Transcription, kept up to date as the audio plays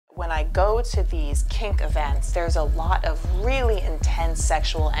When I go to these kink events, there's a lot of really intense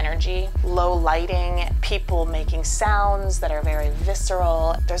sexual energy, low lighting, people making sounds that are very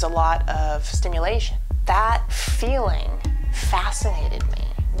visceral. There's a lot of stimulation. That feeling fascinated me.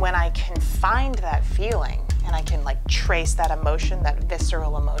 When I can find that feeling and I can like trace that emotion, that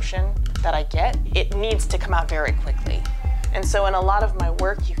visceral emotion that I get, it needs to come out very quickly. And so in a lot of my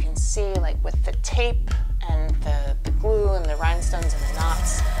work, you can see like with the tape and the glue and the rhinestones and the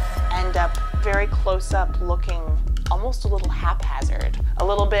knots, end up very close up looking almost a little haphazard, a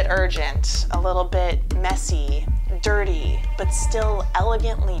little bit urgent, a little bit messy, dirty, but still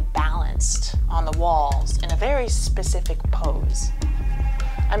elegantly balanced on the walls in a very specific pose.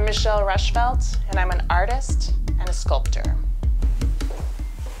 I'm Michele Rushfeldt, and I'm an artist and a sculptor.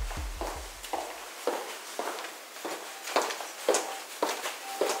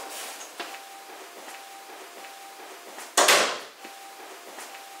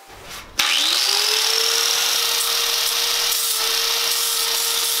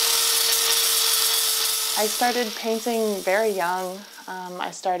 I started painting very young.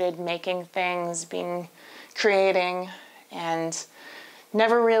 I started making things, creating, and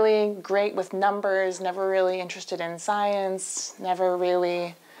never really great with numbers, never really interested in science, never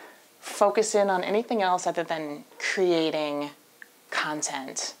really focus in on anything else other than creating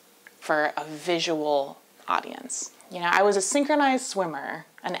content for a visual audience. You know, I was a synchronized swimmer,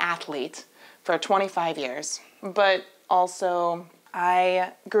 an athlete for 25 years, but also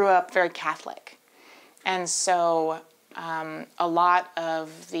I grew up very Catholic. And so a lot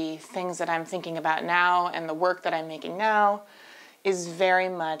of the things that I'm thinking about now and the work that I'm making now is very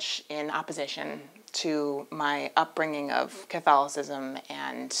much in opposition to my upbringing of Catholicism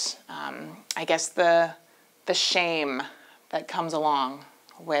and I guess the shame that comes along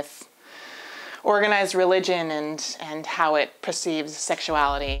with organized religion and how it perceives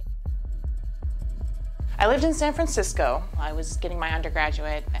sexuality. I lived in San Francisco. I was getting my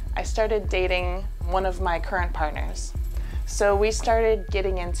undergraduate. I started dating one of my current partners. So we started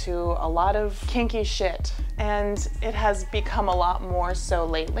getting into a lot of kinky shit, and it has become a lot more so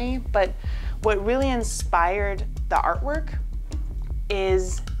lately, but what really inspired the artwork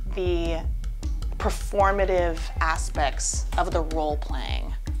is the performative aspects of the role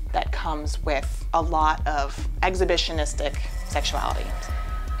playing that comes with a lot of exhibitionistic sexuality.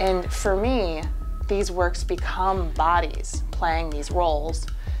 And for me, these works become bodies playing these roles,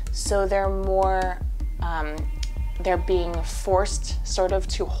 so they're more, they're being forced sort of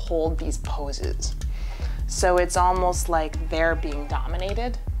to hold these poses. So it's almost like they're being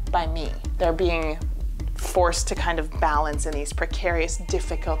dominated by me. They're being forced to kind of balance in these precarious,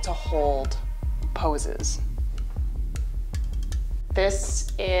 difficult to hold poses.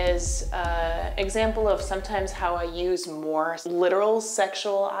 This is an example of sometimes how I use more literal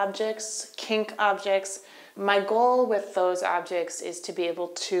sexual objects, kink objects. My goal with those objects is to be able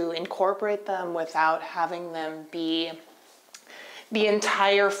to incorporate them without having them be the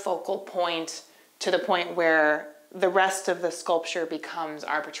entire focal point to the point where the rest of the sculpture becomes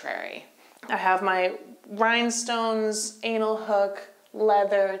arbitrary. I have my rhinestones, anal hook,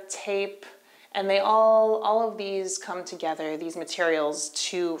 leather, tape, and they all of these come together, these materials,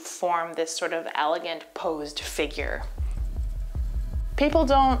 to form this sort of elegant posed figure. People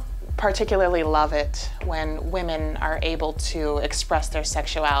don't particularly love it when women are able to express their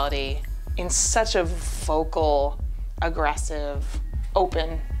sexuality in such a vocal, aggressive,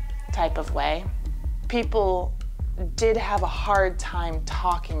 open type of way. People did have a hard time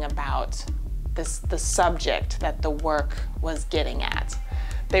talking about the subject that the work was getting at.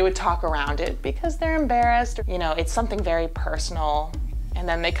 They would talk around it because they're embarrassed. You know, it's something very personal, and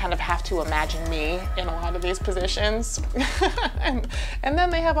then they kind of have to imagine me in a lot of these positions. and then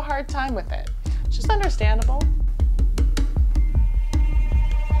they have a hard time with it. It's just understandable.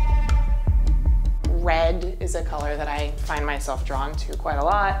 Red is a color that I find myself drawn to quite a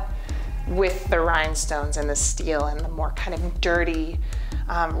lot, with the rhinestones and the steel and the more kind of dirty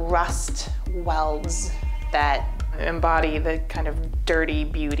rust welds that embody the kind of dirty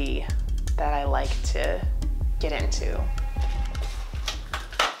beauty that I like to get into.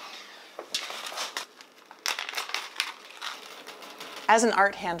 As an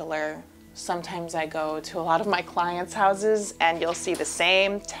art handler, sometimes I go to a lot of my clients' houses and you'll see the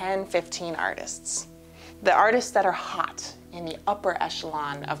same 10, 15 artists. The artists that are hot in the upper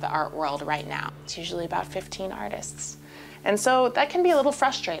echelon of the art world right now, it's usually about 15 artists. And so that can be a little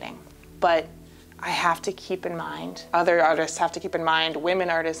frustrating, but I have to keep in mind, other artists have to keep in mind, women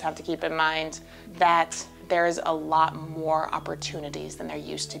artists have to keep in mind that there's a lot more opportunities than there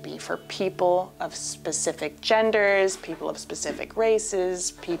used to be for people of specific genders, people of specific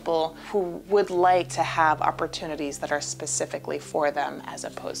races, people who would like to have opportunities that are specifically for them, as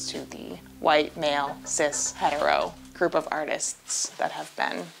opposed to the white, male, cis, hetero group of artists that have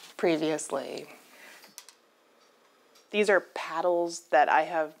been previously. These are paddles that I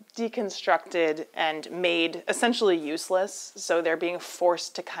have deconstructed and made essentially useless. So they're being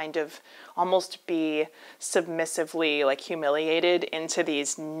forced to kind of almost be submissively like humiliated into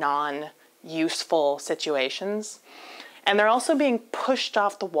these non-useful situations. And they're also being pushed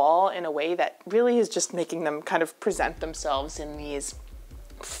off the wall in a way that really is just making them kind of present themselves in these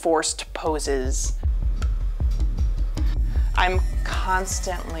forced poses. I'm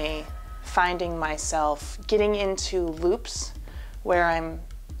constantly finding myself getting into loops where I'm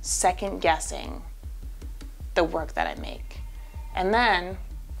second guessing the work that I make. And then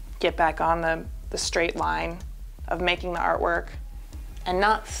get back on the straight line of making the artwork and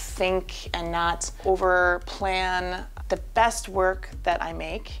not think and not over plan. The best work that I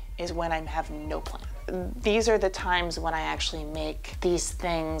make is when I have no plan. These are the times when I actually make these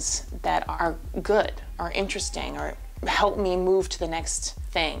things that are good or interesting or help me move to the next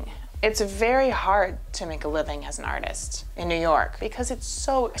thing. It's very hard to make a living as an artist in New York because it's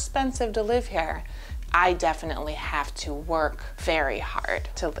so expensive to live here. I definitely have to work very hard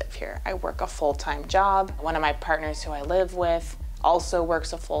to live here. I work a full-time job. One of my partners who I live with also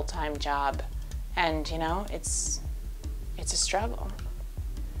works a full-time job. And you know, it's a struggle.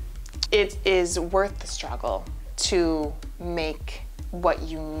 It is worth the struggle to make what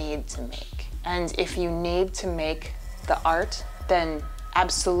you need to make. And if you need to make the art, then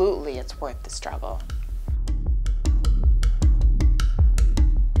absolutely, it's worth the struggle.